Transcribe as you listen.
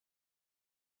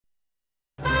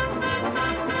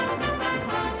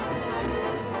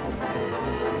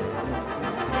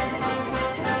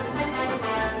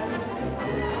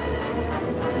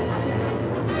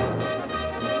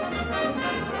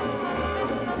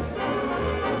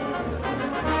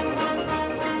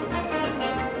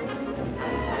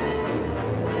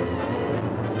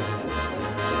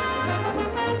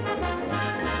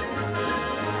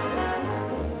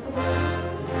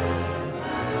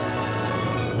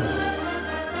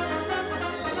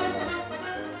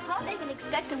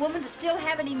woman to still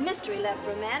have any mystery left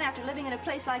for a man after living in a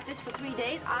place like this for 3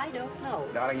 days, I don't know.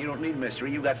 Darling, you don't need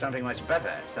mystery. You've got something much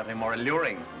better, something more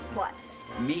alluring. What?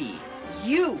 Me.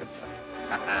 You.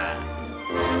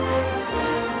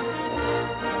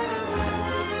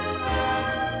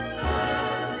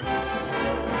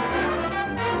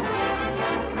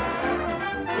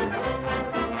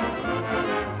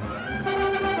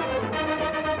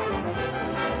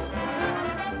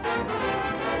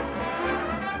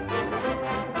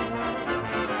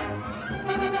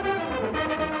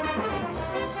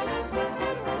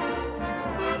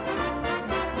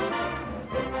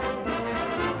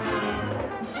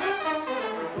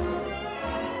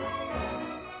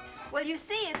 Well, you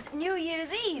see, it's New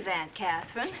Year's Eve, Aunt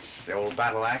Catherine. The old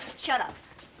battle axe? Shut up.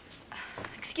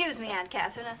 Excuse me, Aunt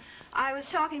Catherine. I was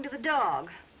talking to the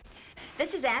dog.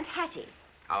 This is Aunt Hattie.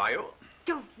 How are you?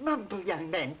 Don't mumble,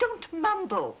 young man. Don't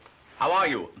mumble. How are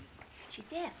you? She's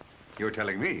deaf. You're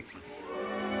telling me.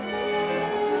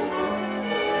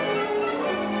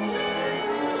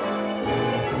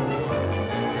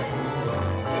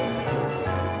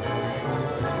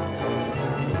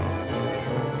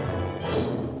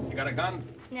 Got a gun?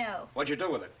 No. What'd you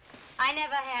do with it? I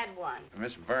never had one.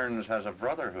 Miss Burns has a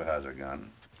brother who has a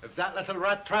gun. If that little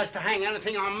rat tries to hang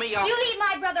anything on me, I'll... You leave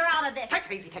my brother out of this. Take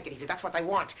it easy, take it easy. That's what they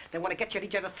want. They want to get you at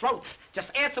each other's throats. Just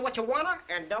answer what you wanna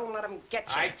and don't let them get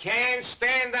you. I can't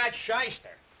stand that shyster.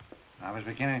 I was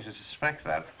beginning to suspect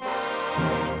that.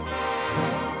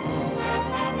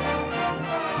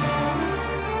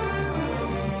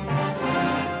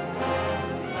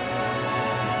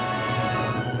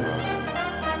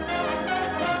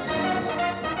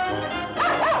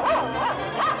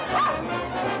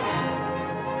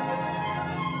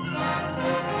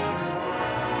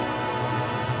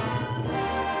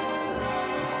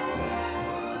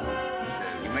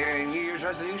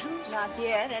 Resolutions? Not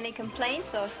yet. Any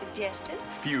complaints or suggestions?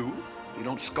 Few. You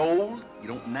don't scold, you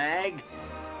don't nag,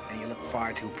 and you look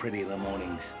far too pretty in the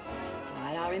mornings. All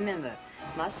right, I'll remember.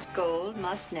 Must scold,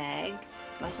 must nag,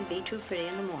 mustn't be too pretty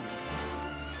in the mornings.